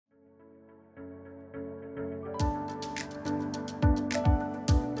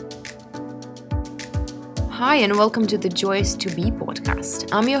Hi, and welcome to the Joyous to Be podcast.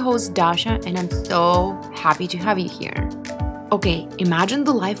 I'm your host, Dasha, and I'm so happy to have you here. Okay, imagine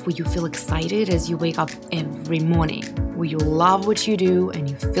the life where you feel excited as you wake up every morning, where you love what you do and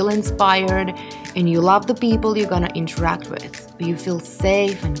you feel inspired, and you love the people you're gonna interact with, where you feel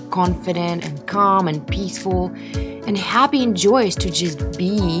safe and confident and calm and peaceful and happy and joyous to just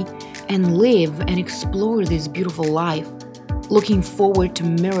be and live and explore this beautiful life. Looking forward to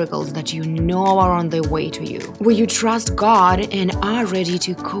miracles that you know are on their way to you, where you trust God and are ready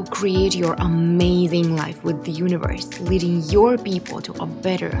to co-create your amazing life with the universe, leading your people to a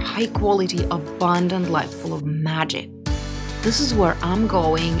better, high-quality, abundant life full of magic. This is where I'm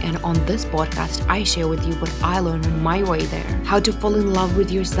going, and on this podcast, I share with you what I learned on my way there. How to fall in love with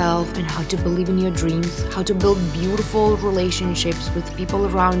yourself and how to believe in your dreams. How to build beautiful relationships with people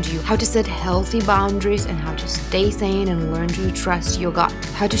around you. How to set healthy boundaries and how to stay sane and learn to trust your gut.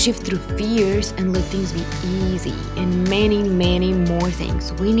 How to shift through fears and let things be easy. And many, many more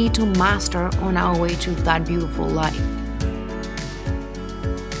things we need to master on our way to that beautiful life.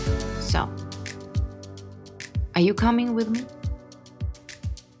 So, are you coming with me?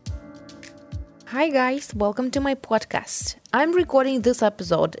 Hi guys, welcome to my podcast. I'm recording this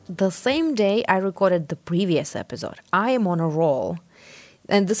episode the same day I recorded the previous episode. I am on a roll.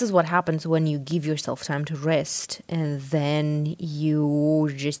 And this is what happens when you give yourself time to rest and then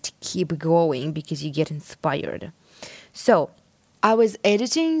you just keep going because you get inspired. So, I was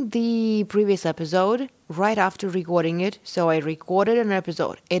editing the previous episode right after recording it. So I recorded an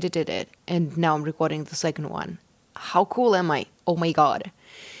episode, edited it, and now I'm recording the second one. How cool am I? Oh my God.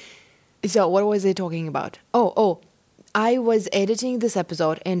 So what was I talking about? I was editing this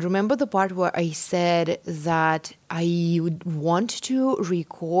episode, and remember the part where I said that I would want to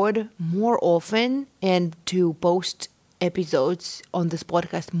record more often and to post episodes on this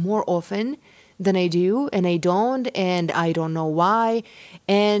podcast more often than I do, and I don't know why.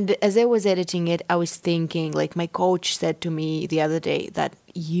 And as I was editing it, I was thinking, like my coach said to me the other day, that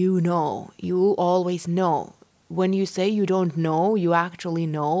you always know. When you say you don't know, you actually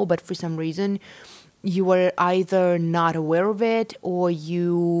know, but for some reason you are either not aware of it or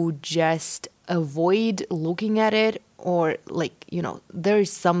you just avoid looking at it, or there is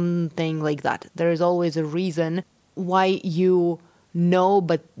something like that. There is always a reason why you know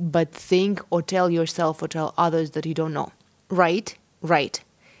but think or tell yourself or tell others that you don't know. Right.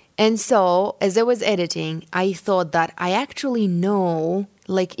 And so as I was editing, I thought that I actually know,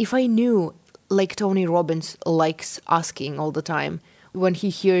 like if I knew, like Tony Robbins likes asking all the time, when he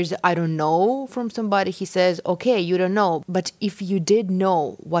hears I don't know from somebody, he says, okay, you don't know, but if you did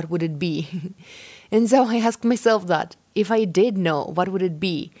know, what would it be? And so I asked myself that, if I did know, what would it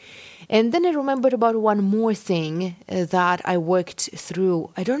be? And then I remembered about one more thing that I worked through.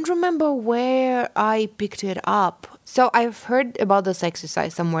 I don't remember where I picked it up. So I've heard about this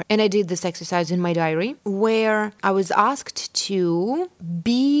exercise somewhere, and I did this exercise in my diary where I was asked to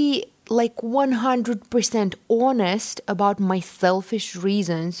be like 100% honest about my selfish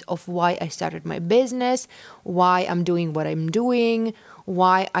reasons of why I started my business, why I'm doing what I'm doing,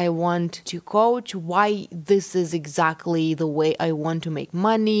 why I want to coach, why this is exactly the way I want to make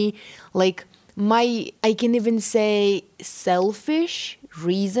money. Like I can even say selfish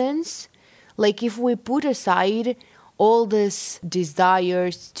reasons. Like if we put aside all these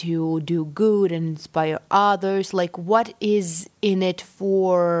desires to do good and inspire others, like what is in it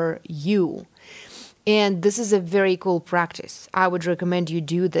for you? And this is a very cool practice. I would recommend you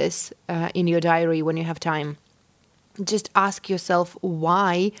do this in your diary when you have time. Just ask yourself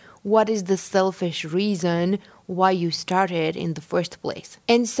why. What is the selfish reason why you started in the first place?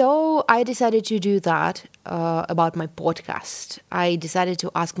 And so I decided to do that about my podcast. I decided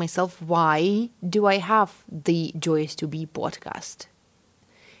to ask myself, why do I have the Joyous to Be podcast?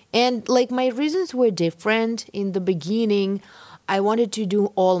 And like my reasons were different. In the beginning, I wanted to do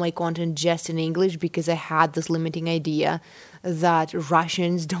all my content just in English because I had this limiting idea that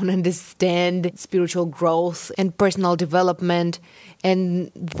Russians don't understand spiritual growth and personal development.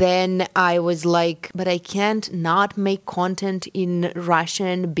 And then I was like, but I can't not make content in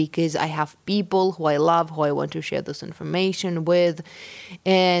Russian because I have people who I love, who I want to share this information with.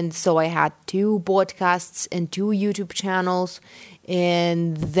 And so I had 2 podcasts and 2 YouTube channels.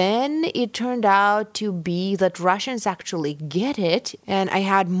 And then it turned out to be that Russians actually get it. And I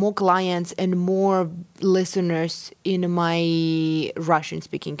had more clients and more listeners in my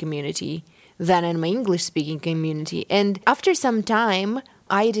Russian-speaking community than in my English-speaking community. And after some time,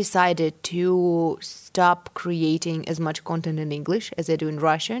 I decided to stop creating as much content in English as I do in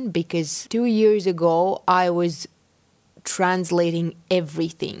Russian, because 2 years ago, I was translating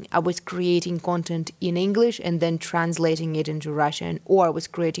everything. I was creating content in English and then translating it into Russian, or I was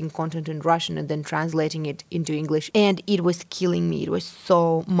creating content in Russian and then translating it into English, and it was killing me. It was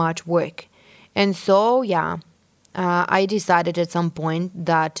so much work. And so, I decided at some point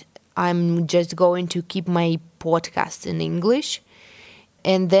that I'm just going to keep my podcast in English,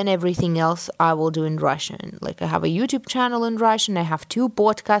 and then everything else I will do in Russian. Like, I have a YouTube channel in Russian. I have 2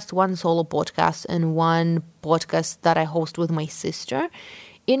 podcasts, 1 solo podcast and 1 podcast that I host with my sister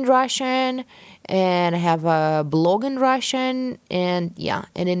in Russian. And I have a blog in Russian. And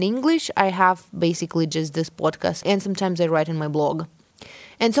in English, I have basically just this podcast. And sometimes I write in my blog.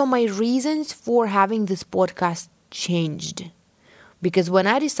 And so my reasons for having this podcast changed. Because when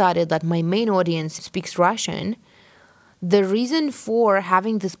I decided that my main audience speaks Russian, the reason for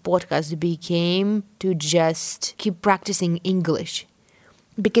having this podcast became to just keep practicing English.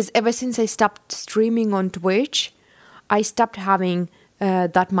 Because ever since I stopped streaming on Twitch, I stopped having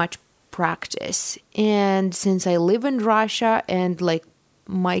that much practice. And since I live in Russia and like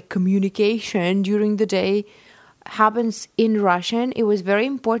my communication during the day happens in Russian, it was very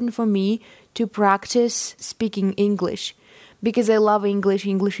important for me to practice speaking English. Because I love English.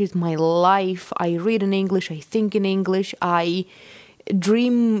 English is my life. I read in English. I think in English. I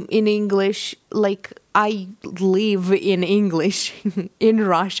dream in English. Like, I live in English in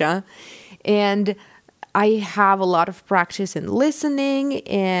Russia. And I have a lot of practice in listening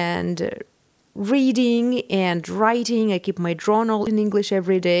and reading and writing. I keep my journal in English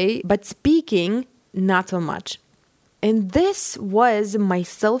every day. But speaking, not so much. And this was my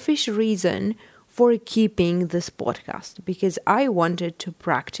selfish reason for keeping this podcast, because I wanted to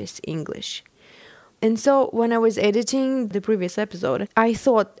practice English. And so when I was editing the previous episode, I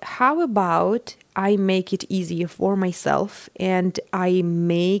thought, how about I make it easier for myself and I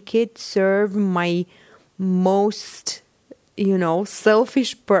make it serve my most,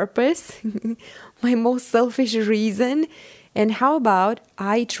 selfish purpose, my most selfish reason. And how about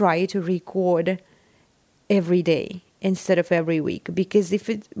I try to record every day instead of every week? Because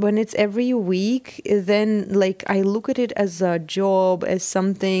when it's every week, then like I look at it as a job, as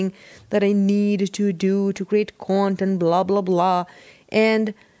something that I need to do to create content, blah, blah, blah.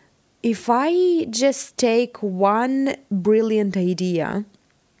 And if I just take one brilliant idea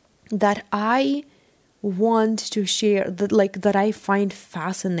that I want to share, that I find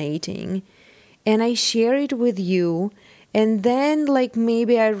fascinating, and I share it with you, and then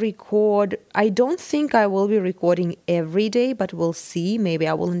maybe I record. I don't think I will be recording every day, but we'll see. Maybe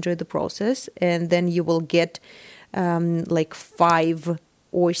I will enjoy the process. And then you will get 5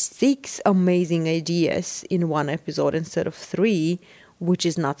 or 6 amazing ideas in one episode instead of 3, which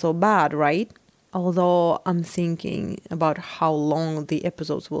is not so bad, right? Although I'm thinking about how long the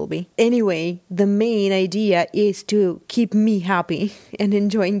episodes will be. Anyway, the main idea is to keep me happy and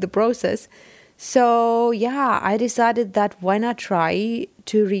enjoying the process. So I decided that why not try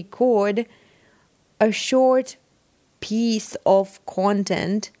to record a short piece of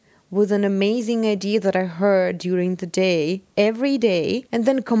content with an amazing idea that I heard during the day, every day, and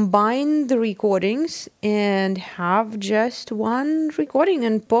then combine the recordings and have just one recording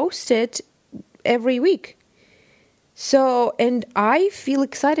and post it every week. So, and I feel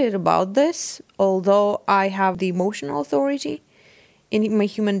excited about this, although I have the emotional authority in my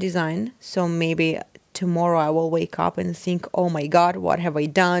human design. So maybe tomorrow I will wake up and think, oh my God, what have I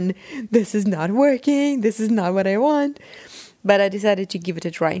done? This is not working. This is not what I want. But I decided to give it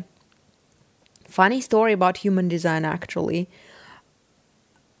a try. Funny story about human design, actually.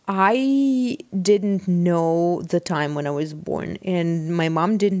 I didn't know the time when I was born, and my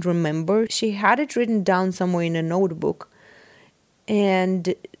mom didn't remember. She had it written down somewhere in a notebook.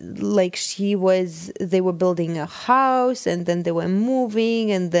 And they were building a house, and then they were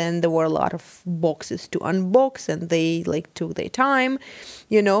moving, and then there were a lot of boxes to unbox, and they took their time,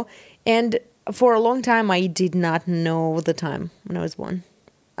 and for a long time I did not know the time when I was born.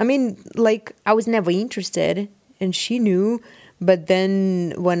 I mean, I was never interested, and she knew, but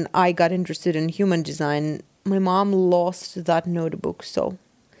then when I got interested in human design, my mom lost that notebook,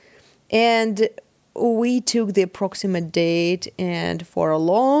 and we took the approximate date, and for a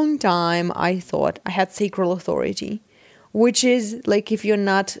long time I thought I had sacral authority, which is if you're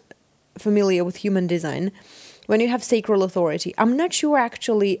not familiar with human design, when you have sacral authority, I'm not sure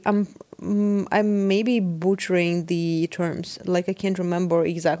actually, I'm maybe butchering the terms, I can't remember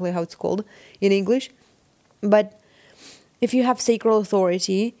exactly how it's called in English, but if you have sacral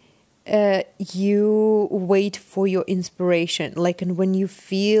authority, you wait for your inspiration, and when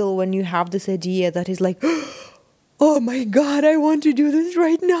you have this idea that is oh my God, I want to do this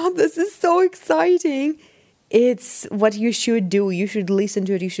right now, this is so exciting, it's what you should do. You should listen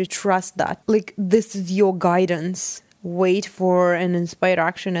to it. You should trust that. Like, this is your guidance. Wait for an inspired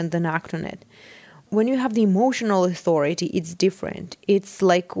action and then act on it. When you have the emotional authority, it's different. It's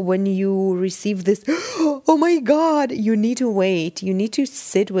like when you receive this, oh my God, you need to wait. You need to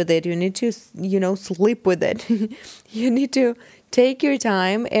sit with it. You need to, sleep with it. You need to take your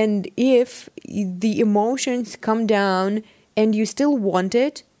time. And if the emotions come down and you still want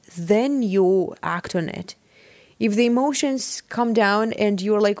it, then you act on it. If the emotions come down and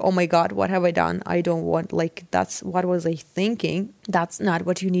you're like, oh my God, what have I done? I don't want, that's what was I thinking? That's not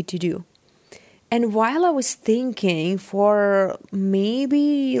what you need to do. And while I was thinking for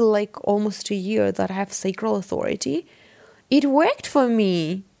maybe almost a year that I have sacral authority, it worked for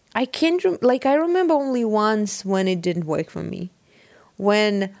me. I remember only once when it didn't work for me.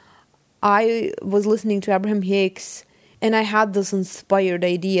 When I was listening to Abraham Hicks and I had this inspired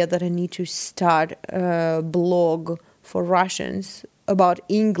idea that I need to start a blog for Russians about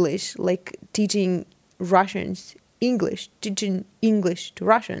English, teaching English to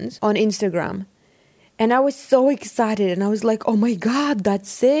Russians on Instagram. And I was so excited and I was like, oh my God,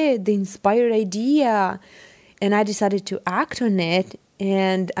 that's it, the inspired idea. And I decided to act on it.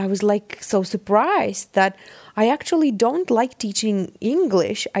 And I was so surprised that I actually don't like teaching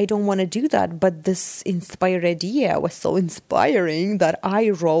English. I don't want to do that. But this inspired idea was so inspiring that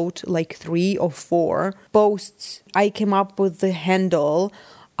I wrote 3 or 4 posts. I came up with the handle.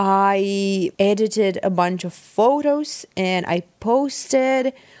 I edited a bunch of photos and I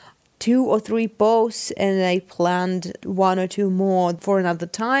posted 2 or 3 posts, and I planned 1 or 2 more for another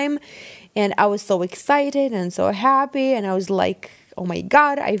time. And I was so excited and so happy. And I was like, oh my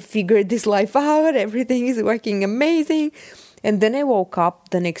God, I figured this life out. Everything is working amazing. And then I woke up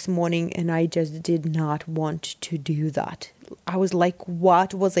the next morning and I just did not want to do that. I was like,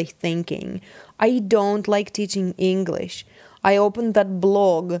 what was I thinking? I don't like teaching English. I opened that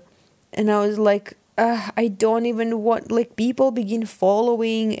blog and I was like, I don't even want, people begin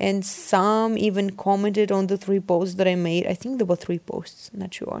following, and some even commented on the 3 posts that I made. I think there were 3 posts,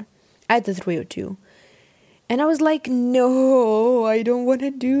 not sure. Either 3 or 2. And I was like, no, I don't want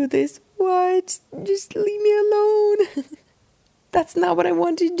to do this. What? Just leave me alone. That's not what I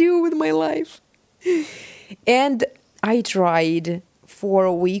want to do with my life. And I tried for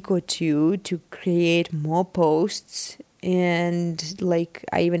a week or 2 to create more posts. And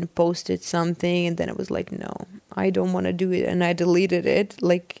I even posted something and then I was like, no, I don't want to do it. And I deleted it.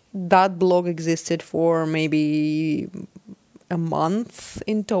 That blog existed for maybe a month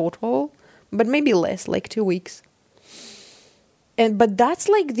in total, but maybe less, 2 weeks. But that's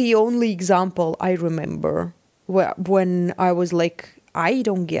the only example I remember when I was I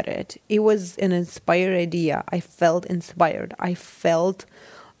don't get it. It was an inspired idea. I felt inspired. I felt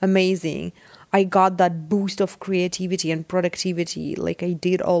amazing. I got that boost of creativity and productivity. I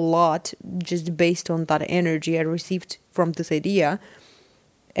did a lot just based on that energy I received from this idea.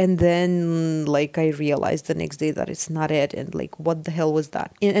 And then I realized the next day that it's not it. And what the hell was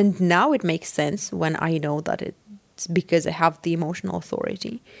that? And now it makes sense when I know that it's because I have the emotional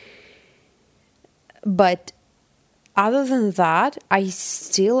authority. But other than that, I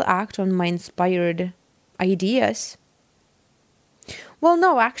still act on my inspired ideas. Well,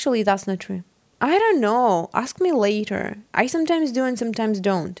 no, actually, that's not true. I don't know. Ask me later. I sometimes do and sometimes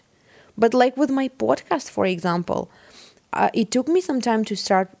don't. But with my podcast, for example, it took me some time to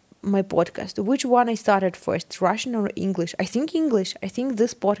start my podcast. Which one I started first, Russian or English? I think English. I think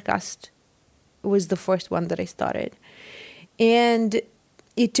this podcast was the first one that I started. And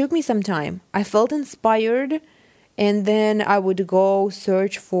it took me some time. I felt inspired. And then I would go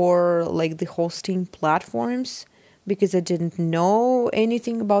search for the hosting platforms, because I didn't know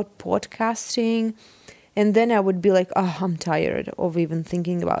anything about podcasting. And then I would be oh, I'm tired of even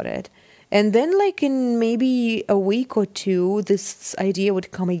thinking about it. And then in maybe a week or 2, this idea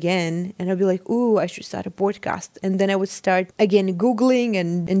would come again. And I'd be like, ooh, I should start a podcast. And then I would start again Googling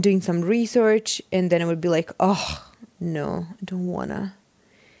and doing some research. And then I would be like, oh, no, I don't wanna.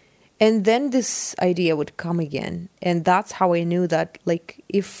 And then this idea would come again. And that's how I knew that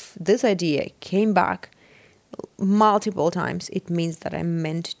if this idea came back multiple times, it means that I'm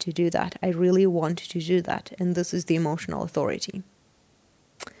meant to do that. I really want to do that. And this is the emotional authority.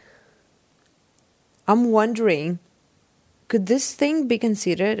 I'm wondering, could this thing be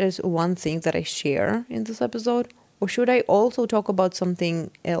considered as one thing that I share in this episode? Or should I also talk about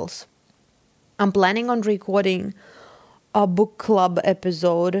something else? I'm planning on recording a book club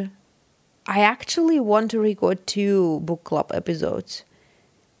episode. I actually want to record 2 book club episodes.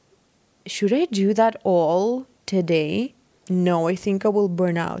 Should I do that all today? No, I think I will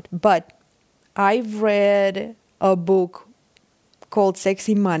burn out. But I've read a book called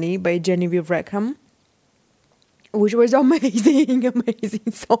Sexy Money by Genevieve Rackham, which was amazing,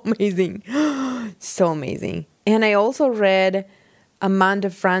 amazing, so amazing, so amazing. And I also read Amanda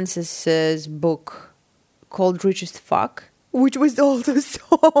Francis's book called Rich as Fuck, which was also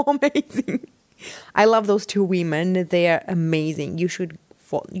so amazing. I love those two women. They are amazing. You shouldn't.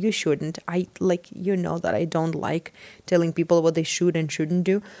 That I don't like telling people what they should and shouldn't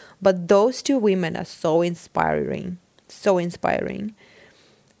do. But those two women are so inspiring. So inspiring.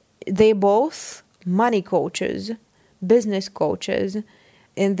 They both money coaches, business coaches,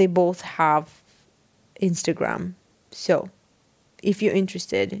 and they both have Instagram. So if you're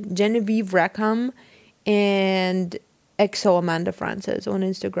interested, Genevieve Rackham and XO Amanda Francis on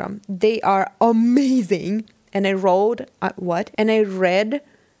Instagram. They are amazing. And I read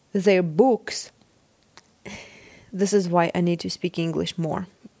their books. This is why I need to speak English more,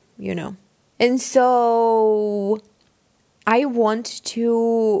 And so I want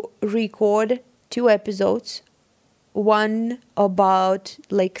to record 2 episodes. One about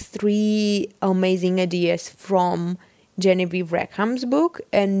 3 amazing ideas from Genevieve Rackham's book,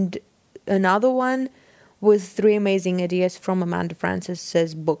 and another one with 3 amazing ideas from Amanda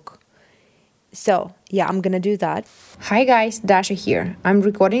Francis's book. So, yeah, I'm gonna do that. Hi guys, Dasha here. I'm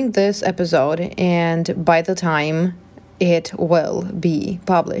recording this episode, and by the time it will be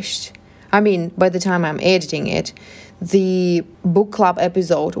published, by the time I'm editing it, the book club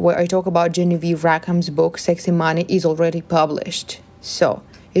episode where I talk about Genevieve Rackham's book, Sexy Money, is already published. So,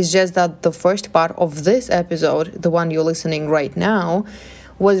 it's just that the first part of this episode, the one you're listening right now,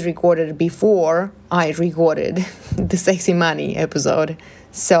 was recorded before I recorded the Sexy Money episode.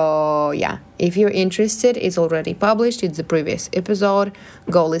 So, yeah, if you're interested, it's already published. It's the previous episode.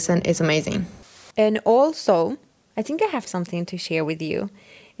 Go listen. It's amazing. And also, I think I have something to share with you.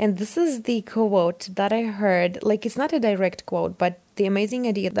 And this is the quote that I heard. It's not a direct quote, but the amazing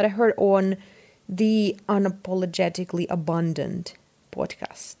idea that I heard on the Unapologetically Abundant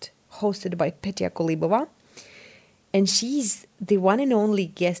podcast hosted by Petya Kolibova. And she's the one and only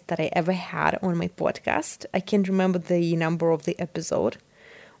guest that I ever had on my podcast. I can't remember the number of the episode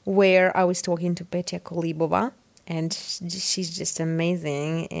where I was talking to Petya Kolibova. And she's just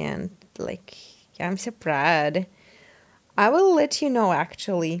amazing. And I'm so proud. I will let you know,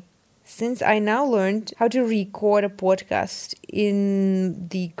 actually, since I now learned how to record a podcast in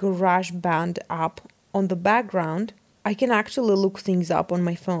the GarageBand app on the background, I can actually look things up on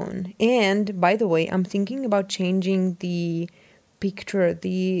my phone. And, by the way, I'm thinking about changing the picture,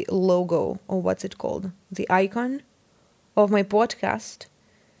 the logo, or what's it called? The icon of my podcast.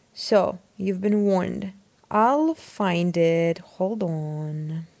 So, you've been warned. I'll find it. Hold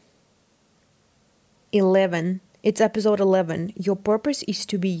on. 11. It's episode 11. Your Purpose is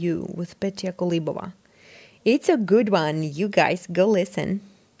to Be You with Petya Kolibova. It's a good one. You guys, go listen.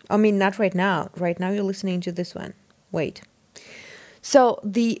 Not right now. Right now you're listening to this one. Wait. So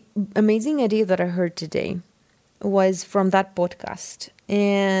the amazing idea that I heard today was from that podcast.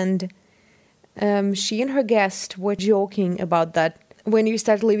 And she and her guest were joking about that. When you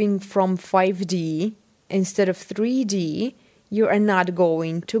start living from 5D instead of 3D, you are not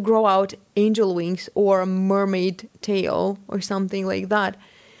going to grow out angel wings or a mermaid tail or something like that.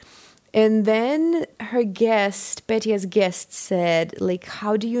 And then her guest, Petya's guest, said,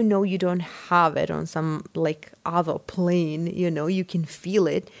 how do you know you don't have it on some, other plane? You can feel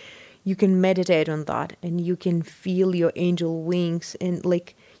it. You can meditate on that, and you can feel your angel wings, and,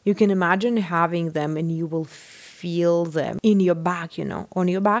 you can imagine having them, and you will feel them in your back, on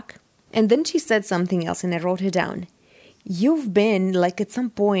your back. And then she said something else, and I wrote it down. You've been, at some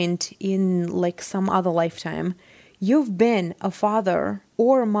point in, some other lifetime, you've been a father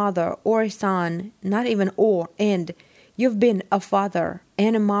or a mother or a son, not even or, and you've been a father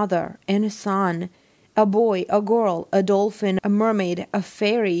and a mother and a son, a boy, a girl, a dolphin, a mermaid, a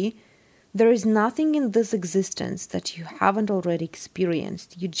fairy. There is nothing in this existence that you haven't already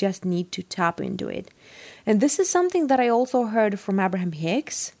experienced. You just need to tap into it. And this is something that I also heard from Abraham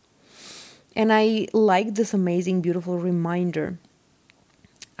Hicks. And I like this amazing, beautiful reminder.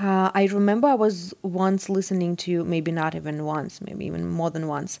 I remember I was once listening to, maybe not even once, maybe even more than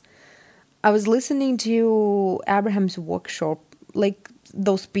once. I was listening to Abraham's workshop,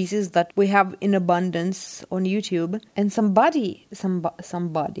 those pieces that we have in abundance on YouTube. And somebody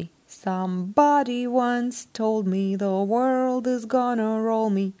once told me the world is gonna roll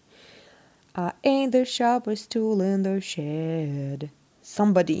me. I ain't the sharpest tool in the shed.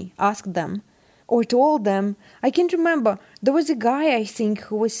 Somebody asked them or told them, I can't remember. There was a guy, I think,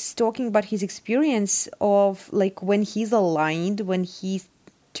 who was talking about his experience of when he's aligned, when he's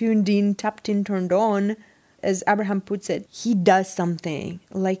tuned in, tapped in, turned on, as Abraham puts it, he does something.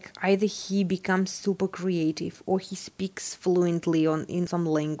 Like either he becomes super creative or he speaks fluently in some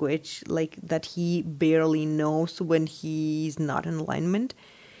language like that he barely knows when he's not in alignment.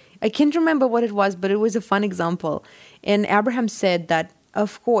 I can't remember what it was, but it was a fun example. And Abraham said that,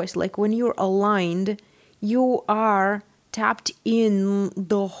 of course, like when you're aligned, you are tapped in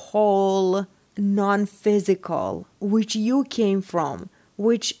the whole non-physical, which you came from,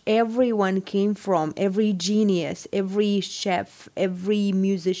 which everyone came from, every genius, every chef, every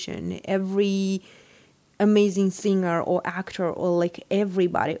musician, every amazing singer or actor, or like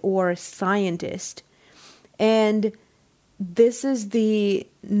everybody, or scientist. And this is the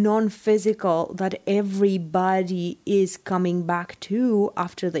non-physical that everybody is coming back to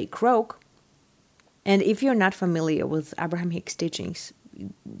after they croak. And if you're not familiar with Abraham Hicks' teachings,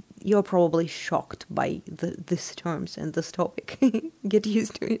 you're probably shocked by these terms and this topic. Get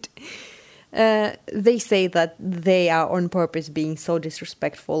used to it. They say that they are on purpose being so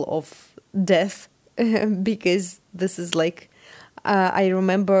disrespectful of death because this is like, I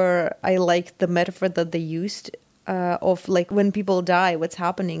remember I liked the metaphor that they used of like when people die, what's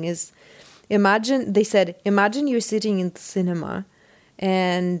happening is, imagine you're sitting in the cinema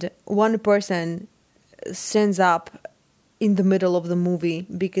and one person stands up in the middle of the movie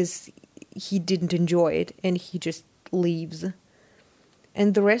because he didn't enjoy it and he just leaves.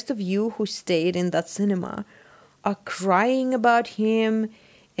 And the rest of you who stayed in that cinema are crying about him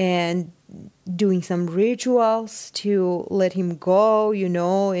and doing some rituals to let him go,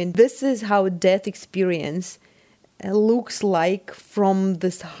 and this is how death experience looks like from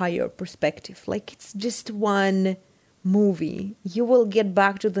this higher perspective. Like it's just one movie. You will get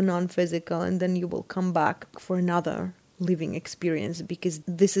back to the non-physical and then you will come back for another living experience because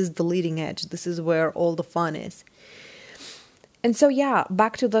this is the leading edge. This is where all the fun is. And so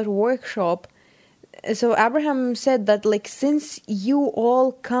back to that workshop. So Abraham said that like since you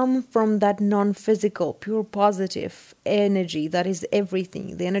all come from that non-physical, pure positive energy that is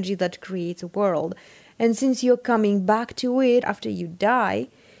everything, the energy that creates a world, and since you're coming back to it after you die,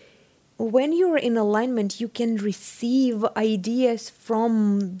 when you're in alignment, you can receive ideas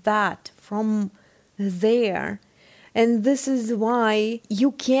from that, from there. And this is why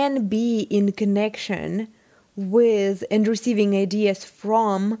you can be in connection with and receiving ideas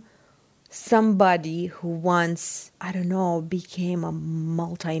from somebody who once, became a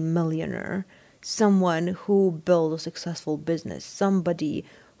multi-millionaire, someone who built a successful business, somebody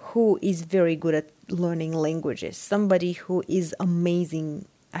who is very good at learning languages, somebody who is amazing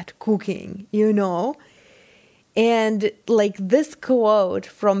at cooking, And like this quote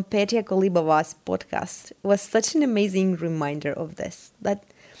from Petya Kolibova's podcast was such an amazing reminder of this, that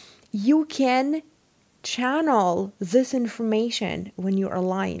you can channel this information when you're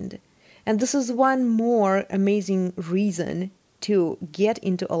aligned. And this is one more amazing reason to get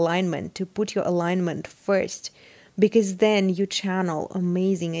into alignment, to put your alignment first, because then you channel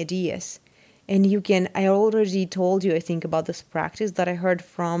amazing ideas. And you can, I already told you, I think, about this practice that I heard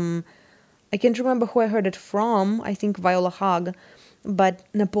from, I can't remember who I heard it from, I think Viola Hogg, but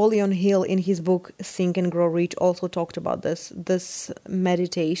Napoleon Hill in his book Think and Grow Rich also talked about this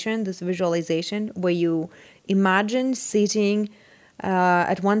meditation, this visualization, where you imagine sitting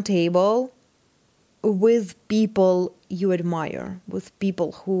at one table with people you admire, with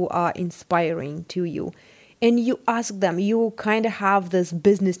people who are inspiring to you. And you ask them, you kind of have this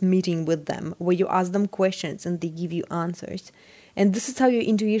business meeting with them where you ask them questions and they give you answers. And this is how your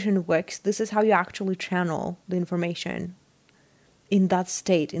intuition works. This is how you actually channel the information in that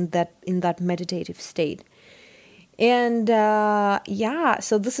state, in that meditative state. And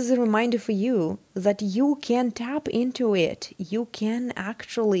so this is a reminder for you that you can tap into it. You can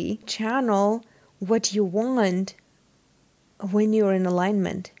actually channel what you want when you're in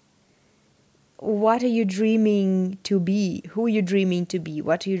alignment. What are you dreaming to be? Who are you dreaming to be?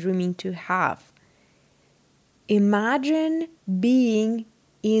 What are you dreaming to have? Imagine being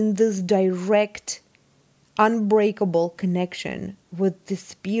in this direct, unbreakable connection with the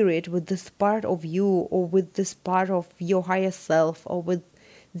spirit, with this part of you, or with this part of your higher self, or with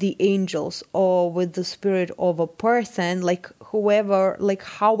the angels, or with the spirit of a person,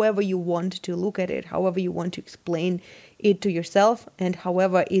 however you want to look at it, however you want to explain it to yourself, and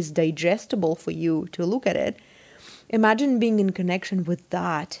however is digestible for you to look at it. Imagine being in connection with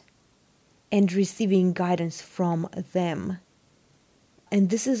that and receiving guidance from them. And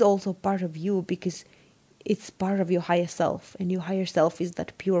this is also part of you because it's part of your higher self, and your higher self is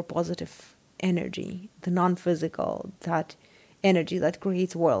that pure positive energy, the non-physical, that energy that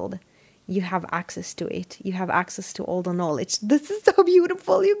creates world. you have access to it. You have access to all the knowledge. This is so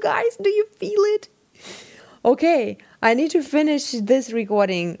beautiful, you guys. Do you feel it? Okay, I need to finish this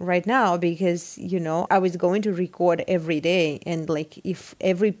recording right now because, I was going to record every day. And like, if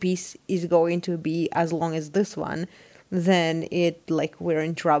every piece is going to be as long as this one, then we're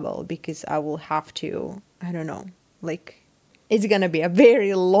in trouble because I will have to, I don't know, it's gonna be a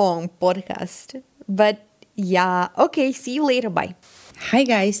very long podcast. But yeah, okay, see you later, bye. Hi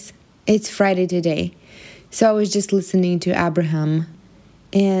guys, it's Friday today. So I was just listening to Abraham,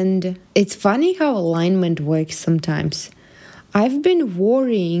 and it's funny how alignment works sometimes. I've been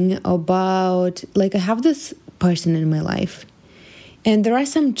worrying about, I have this person in my life, and there are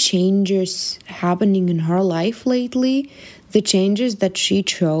some changes happening in her life lately, the changes that she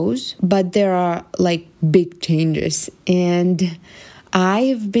chose, but there are big changes. And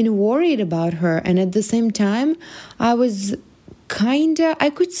I've been worried about her. And at the same time, I was I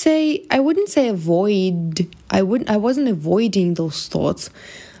wouldn't say I wasn't avoiding those thoughts.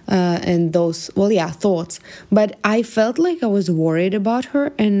 Thoughts. But I felt like I was worried about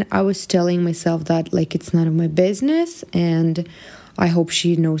her, and I was telling myself that it's none of my business, and I hope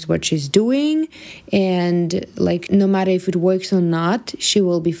she knows what she's doing, and no matter if it works or not, she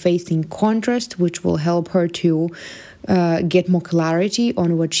will be facing contrast, which will help her to get more clarity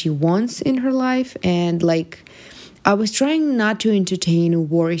on what she wants in her life. And I was trying not to entertain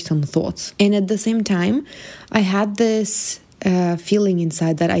worrisome thoughts, and at the same time I had this feeling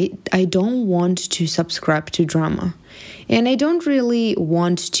inside that I don't want to subscribe to drama. And I don't really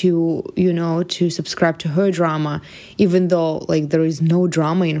want to, to subscribe to her drama, even though there is no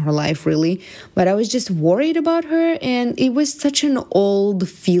drama in her life really. But I was just worried about her, and it was such an old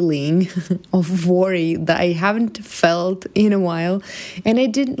feeling of worry that I haven't felt in a while. And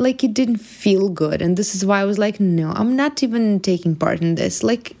it didn't feel good. And this is why I was no, I'm not even taking part in this.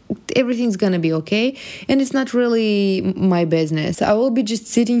 Everything's gonna be okay, and it's not really my business. I will be just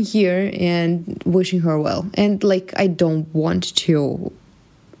sitting here and wishing her well. And I don't want to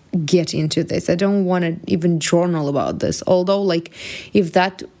get into this. I don't want to even journal about this. Although if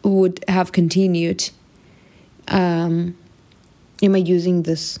that would have continued, am I using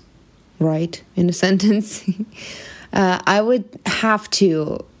this right in a sentence? I would have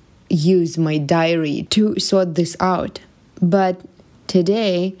to use my diary to sort this out. But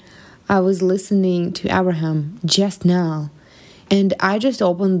today I was listening to Abraham just now, and I just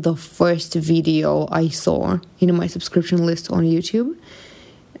opened the first video I saw in my subscription list on YouTube.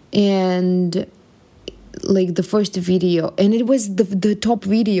 And the first video, and it was the top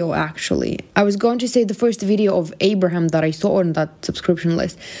video actually. I was going to say the first video of Abraham that I saw on that subscription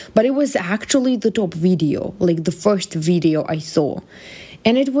list, but it was actually the top video, the first video I saw.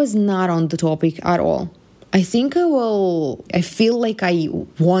 And it was not on the topic at all. I think I feel like I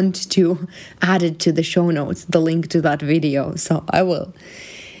want to add it to the show notes, the link to that video, so I will.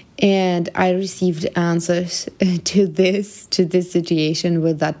 And I received answers to this situation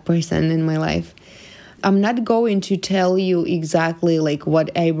with that person in my life. I'm not going to tell you exactly what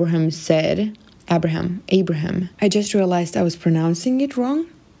Abraham said. Abraham. I just realized I was pronouncing it wrong.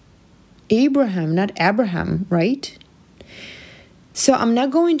 Abraham, not Abraham, right? So I'm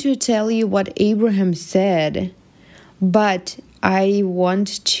not going to tell you what Abraham said, but I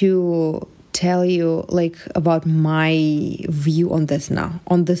want to tell you about my view on this now,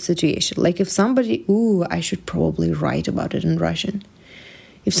 on this situation. If somebody, I should probably write about it in Russian.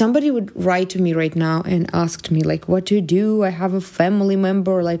 If somebody would write to me right now and asked me what to do, I have a family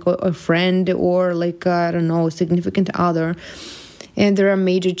member, a friend, or I don't know, a significant other, and there are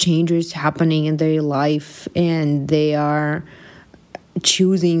major changes happening in their life, and they are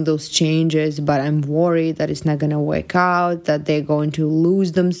choosing those changes, but I'm worried that it's not going to work out, that they're going to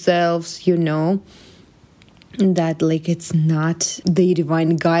lose themselves, that it's not the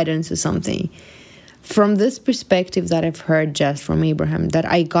divine guidance or something. From this perspective that I've heard just from Abraham, that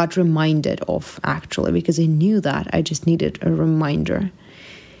I got reminded of actually, because I knew that I just needed a reminder.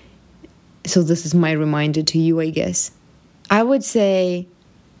 So this is my reminder to you, I guess. I would say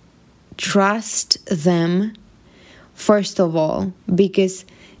trust them. First of all, because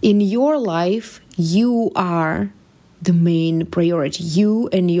in your life, you are the main priority. You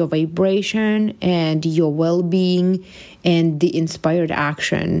and your vibration and your well-being and the inspired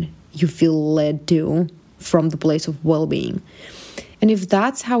action you feel led to from the place of well-being. And if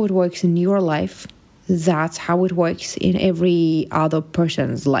that's how it works in your life, that's how it works in every other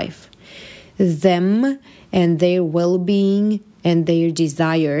person's life. Them and their well-being and their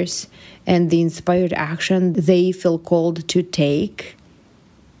desires and the inspired action they feel called to take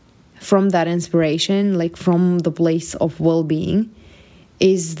from that inspiration, from the place of well-being,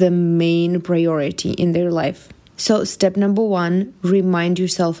 is the main priority in their life. So step number 1, remind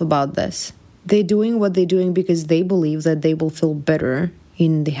yourself about this. They're doing what they're doing because they believe that they will feel better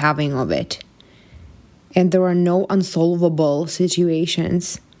in the having of it. And there are no unsolvable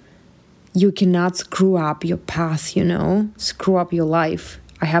situations. You cannot screw up your path, screw up your life.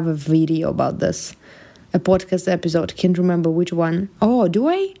 I have a video about this, a podcast episode. Can't remember which one. Oh, do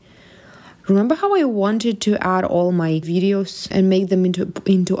I? Remember how I wanted to add all my videos and make them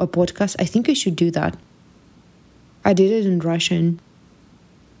into a podcast? I think I should do that. I did it in Russian.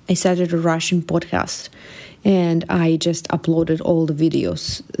 I started a Russian podcast and I just uploaded all the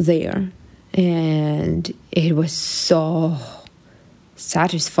videos there. And it was so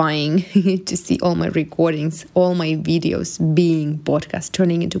satisfying to see all my recordings, all my videos being podcasts,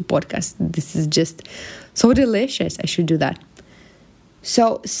 turning into podcasts. This is just so delicious. I should do that.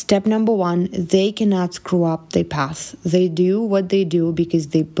 So step number 1, they cannot screw up their path. They do what they do because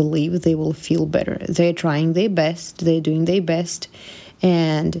they believe they will feel better. They're trying their best. They're doing their best.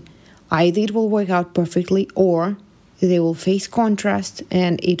 And either it will work out perfectly or they will face contrast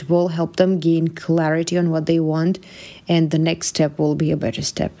and it will help them gain clarity on what they want. And the next step will be a better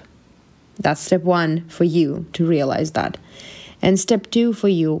step. That's step 1 for you to realize that. And step 2 for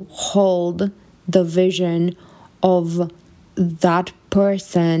you, hold the vision of that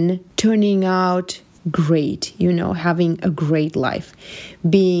person turning out great, having a great life,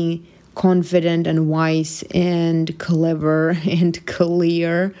 being confident and wise and clever and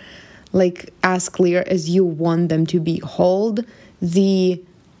clear, like as clear as you want them to be. Hold the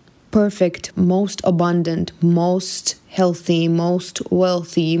perfect, most abundant, most healthy, most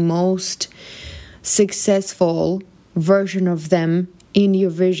wealthy, most successful version of them in your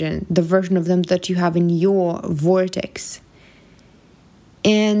vision, the version of them that you have in your vortex.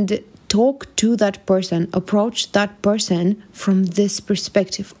 And talk to that person, approach that person from this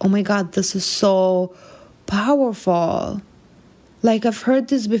perspective. Oh my God, this is so powerful. Like I've heard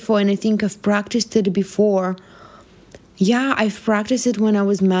this before and I think I've practiced it before. Yeah, I've practiced it when I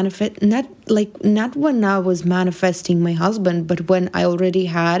was not when I was manifesting my husband, but when I already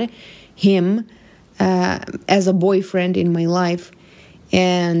had him as a boyfriend in my life.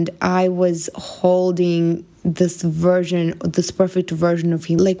 And I was holding this perfect version of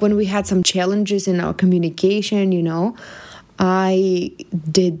him. Like when we had some challenges in our communication, I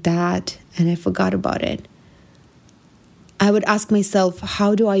did that and I forgot about it. I would ask myself,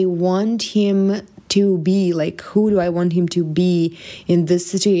 how do I want him to be? Like, who do I want him to be in this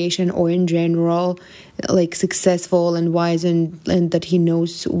situation or in general? Like successful and wise and that he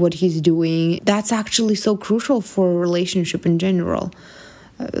knows what he's doing. That's actually so crucial for a relationship in general.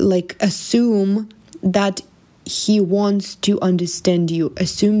 Like assume that he wants to understand you.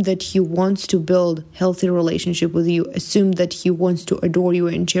 Assume that he wants to build healthy relationship with you. Assume that he wants to adore you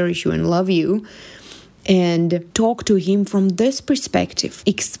and cherish you and love you. And talk to him from this perspective,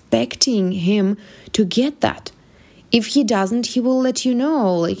 expecting him to get that. If he doesn't, he will let you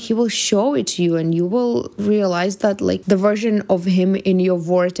know, like he will show it to you and you will realize that like the version of him in your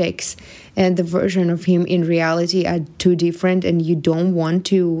vortex and the version of him in reality are too different and you don't want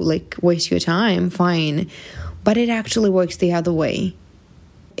to like waste your time, fine. But it actually works the other way.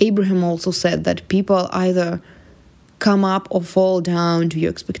 Abraham also said that people either come up or fall down to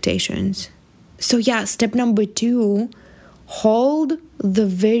your expectations. So yeah, step number 2, hold the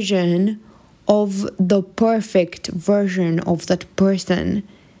vision of the perfect version of that person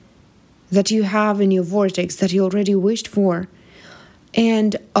that you have in your vortex that you already wished for,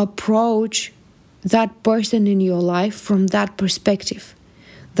 and approach that person in your life from that perspective,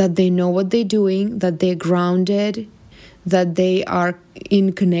 that they know what they're doing, that they're grounded, that they are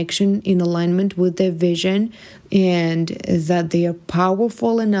in connection, in alignment with their vision, and that they are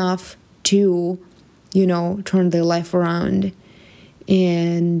powerful enough to, turn their life around.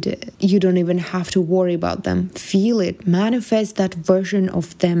 And you don't even have to worry about them. Feel it. Manifest that version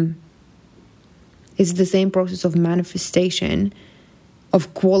of them. It's the same process of manifestation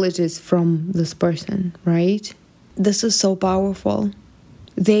of qualities from this person, right? This is so powerful.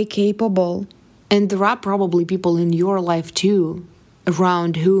 They're capable. And there are probably people in your life too,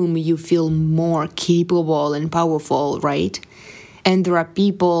 around whom you feel more capable and powerful, right? And there are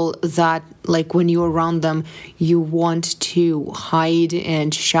people that, like, when you're around them, you want to hide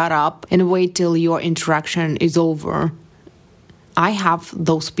and shut up and wait till your interaction is over. I have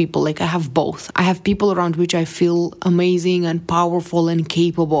those people, like I have both. I have people around which I feel amazing and powerful and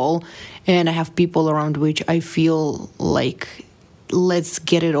capable. And I have people around which I feel like, let's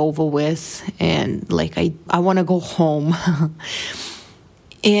get it over with. And like, I want to go home.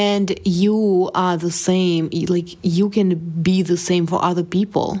 And you are the same, like you can be the same for other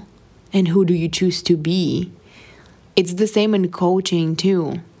people. And who do you choose to be? It's the same in coaching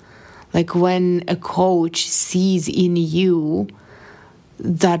too. Like when a coach sees in you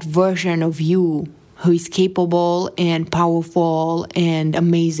that version of you who is capable and powerful and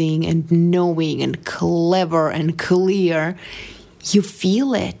amazing and knowing and clever and clear, you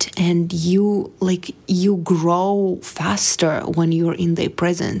feel it, and you grow faster when you're in their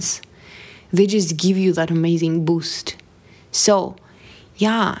presence. They just give you that amazing boost. So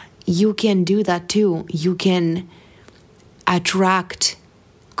yeah, you can do that too. You can attract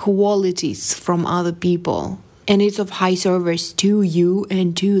qualities from other people, and it's of high service to you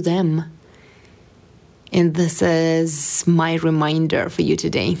and to them. And this is my reminder for you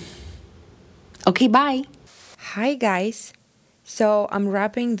today. Okay, bye. Hi, guys. So I'm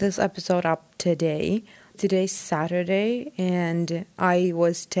wrapping this episode up today. Today's Saturday, and I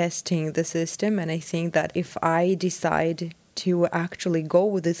was testing the system, and I think that if I decide to actually go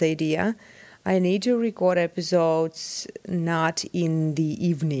with this idea, I need to record episodes not in the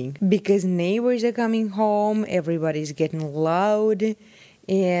evening because neighbors are coming home, everybody's getting loud,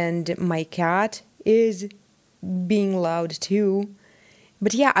 and my cat is being loud too.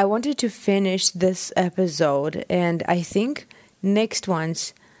 But yeah, I wanted to finish this episode, and I think next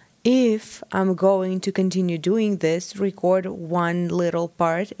ones, if I'm going to continue doing this, record one little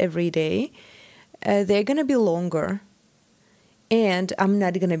part every day, they're gonna be longer. And I'm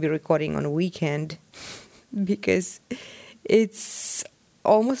not gonna be recording on a weekend because it's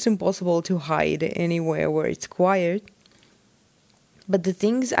almost impossible to hide anywhere where it's quiet. But the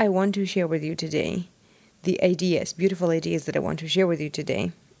things I want to share with you today, the ideas, beautiful ideas that I want to share with you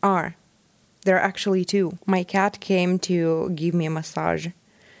today there are actually two. My cat came to give me a massage.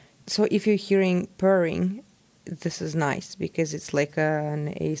 So if you're hearing purring, this is nice because it's like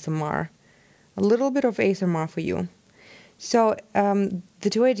an ASMR. A little bit of ASMR for you. So the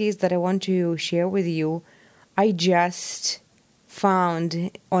two ideas that I want to share with you, I just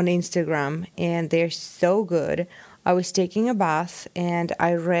found on Instagram, and they're so good. I was taking a bath, and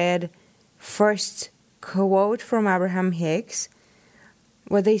I read first quote from Abraham Hicks,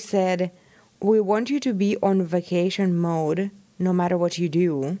 where they said, "We want you to be on vacation mode no matter what you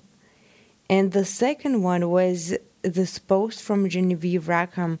do." And the second one was this post from Genevieve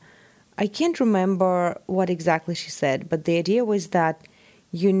Rackham. I can't remember what exactly she said, but the idea was that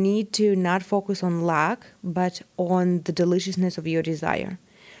you need to not focus on lack, but on the deliciousness of your desire.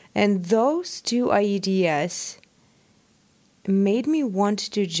 And those two ideas made me want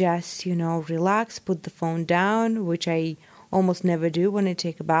to just, relax, put the phone down, which I almost never do when I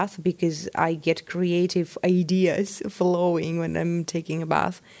take a bath because I get creative ideas flowing when I'm taking a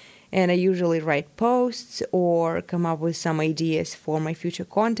bath. And I usually write posts or come up with some ideas for my future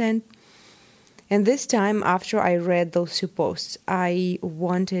content. And this time, after I read those two posts, I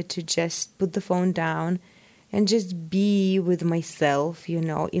wanted to just put the phone down and just be with myself,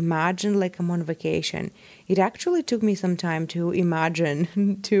 imagine like I'm on vacation. It actually took me some time to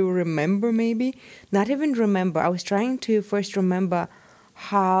imagine, to remember maybe. Not even remember. I was trying to first remember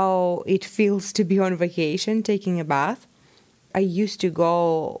how it feels to be on vacation, taking a bath. I used to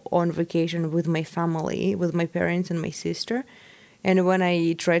go on vacation with my family, with my parents and my sister. And when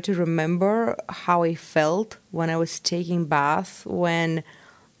I tried to remember how I felt when I was taking bath, when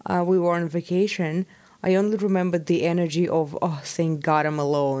we were on vacation, I only remembered the energy of, oh, thank God I'm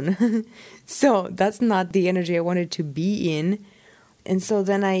alone. So that's not the energy I wanted to be in. And so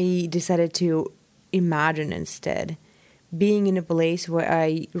then I decided to imagine instead being in a place where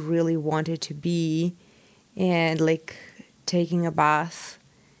I really wanted to be and like taking a bath.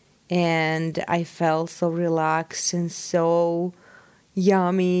 And I felt so relaxed and so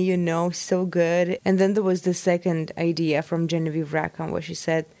yummy, so good. And then there was the second idea from Genevieve Rackham where she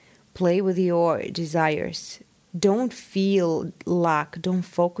said, play with your desires. Don't feel lack. Don't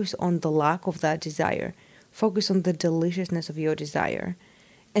focus on the lack of that desire. Focus on the deliciousness of your desire.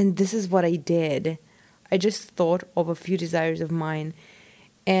 And this is what I did. I just thought of a few desires of mine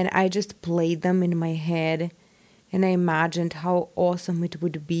and I just played them in my head. And I imagined how awesome it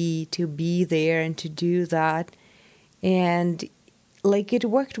would be to be there and to do that. And it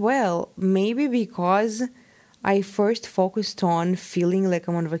worked well. Maybe because I first focused on feeling like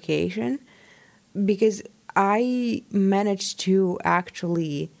I'm on vacation, because I managed to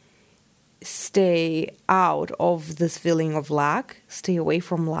actually stay out of this feeling of lack, stay away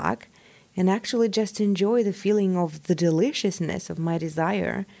from lack, and actually just enjoy the feeling of the deliciousness of my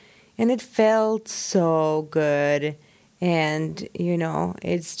desire. And it felt so good. And,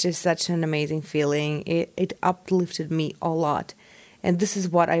 it's just such an amazing feeling. It uplifted me a lot. And this is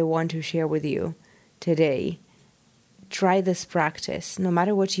what I want to share with you today. Try this practice. No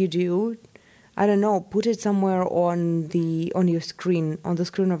matter what you do, I don't know, put it somewhere on your screen, on the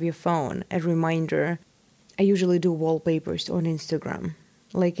screen of your phone, a reminder. I usually do wallpapers on Instagram,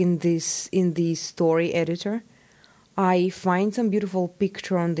 like in the story editor. I find some beautiful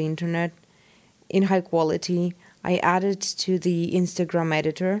picture on the internet in high quality. I add it to the Instagram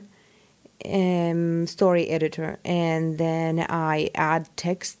editor, story editor, and then I add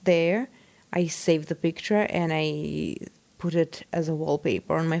text there. I save the picture and I put it as a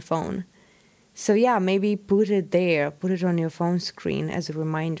wallpaper on my phone. So yeah, maybe put it there, put it on your phone screen as a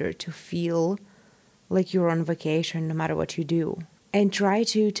reminder to feel like you're on vacation no matter what you do. And try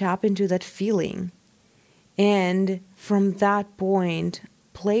to tap into that feeling. And from that point,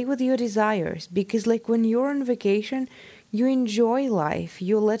 play with your desires. Because like when you're on vacation, you enjoy life.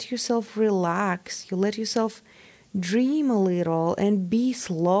 You let yourself relax. You let yourself dream a little and be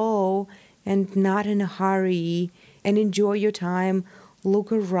slow and not in a hurry. And enjoy your time.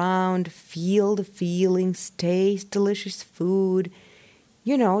 Look around, feel the feelings, taste delicious food.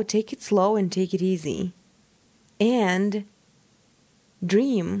 Take it slow and take it easy. And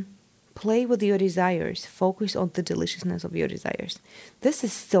dream. Play with your desires. Focus on the deliciousness of your desires. This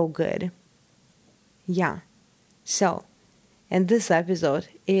is so good. Yeah. So, and this episode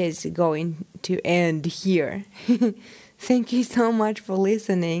is going to end here. Thank you so much for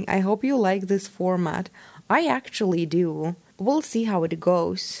listening. I hope you like this format. I actually do. We'll see how it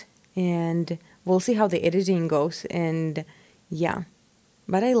goes. And we'll see how the editing goes. And yeah.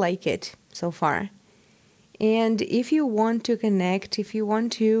 But I like it so far. And if you want to connect, if you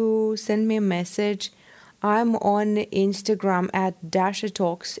want to send me a message, I'm on Instagram at Dasha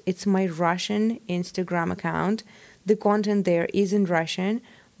Talks. It's my Russian Instagram account. The content there is in Russian.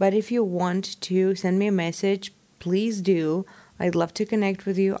 But if you want to send me a message, please do. I'd love to connect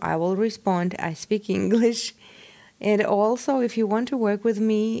with you. I will respond. I speak English. And also, if you want to work with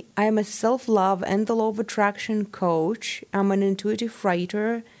me, I am a self-love and the law of attraction coach. I'm an intuitive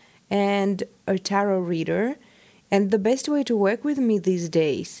writer and a tarot reader. And the best way to work with me these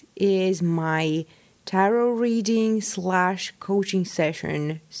days is my tarot reading / coaching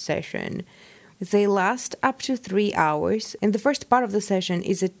session. They last up to 3 hours. And the first part of the session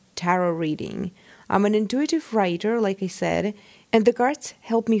is a tarot reading. I'm an intuitive writer, like I said, and the cards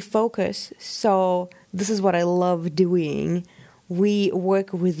help me focus. So this is what I love doing. We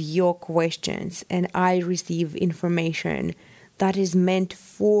work with your questions and I receive information that is meant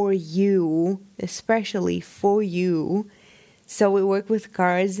for you, especially for you. So we work with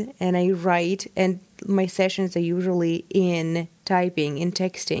cards and I write, and my sessions are usually in typing, in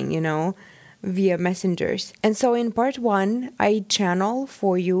texting, via messengers. And so in part 1, I channel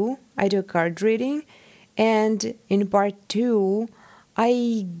for you, I do a card reading, and in part 2,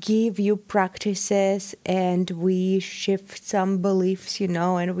 I give you practices and we shift some beliefs,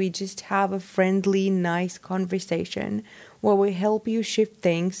 and we just have a friendly, nice conversation where we help you shift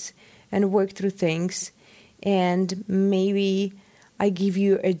things and work through things. And maybe I give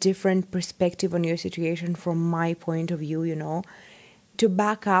you a different perspective on your situation from my point of view, to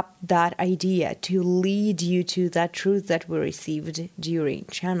back up that idea, to lead you to that truth that we received during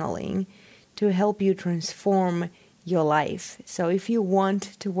channeling, to help you transform your life. So if you want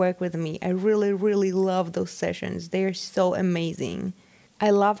to work with me, I really, really love those sessions. They're so amazing. I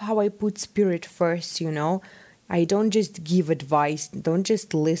love how I put spirit first, I don't just give advice, don't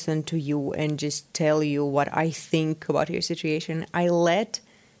just listen to you and just tell you what I think about your situation. I let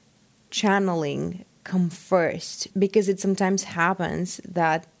channeling come first, because it sometimes happens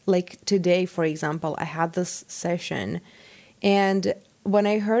that, like today, for example, I had this session, and when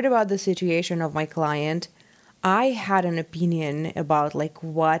I heard about the situation of my client, I had an opinion about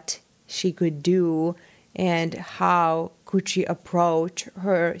what she could do and how could she approach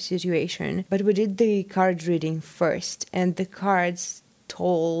her situation. But we did the card reading first, and the cards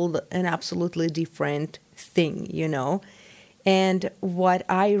told an absolutely different thing, And what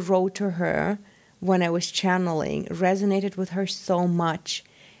I wrote to her when I was channeling resonated with her so much.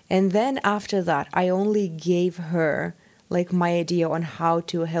 And then after that, I only gave her my idea on how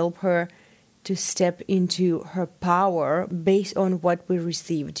to help her to step into her power based on what we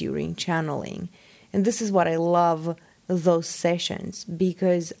received during channeling. And this is what I love those sessions,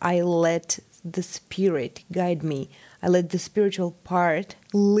 because I let the spirit guide me. I let the spiritual part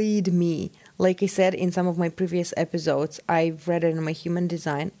lead me. Like I said in some of my previous episodes, I've read it in my human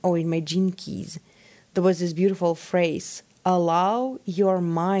design or in my gene keys. There was this beautiful phrase, allow your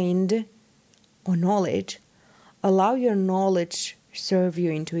mind or knowledge, allow your knowledge serve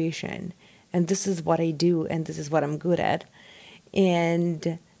your intuition. And this is what I do, and this is what I'm good at.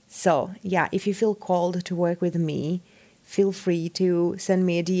 And so, yeah, if you feel called to work with me, feel free to send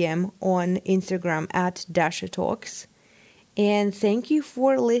me a DM on Instagram at Dasha Talks. And thank you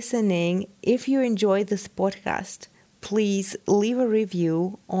for listening. If you enjoyed this podcast, please leave a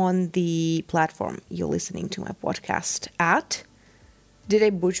review on the platform you're listening to my podcast at. Did I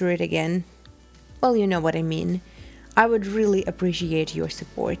butcher it again? Well, you know what I mean. I would really appreciate your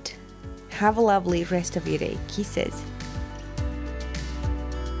support. Have a lovely rest of your day. Kisses.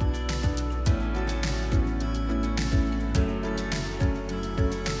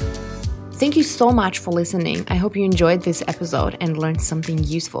 Thank you so much for listening. I hope you enjoyed this episode and learned something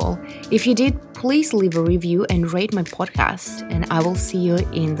useful. If you did, please leave a review and rate my podcast, and I will see you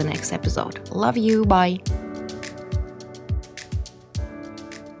in the next episode. Love you. Bye.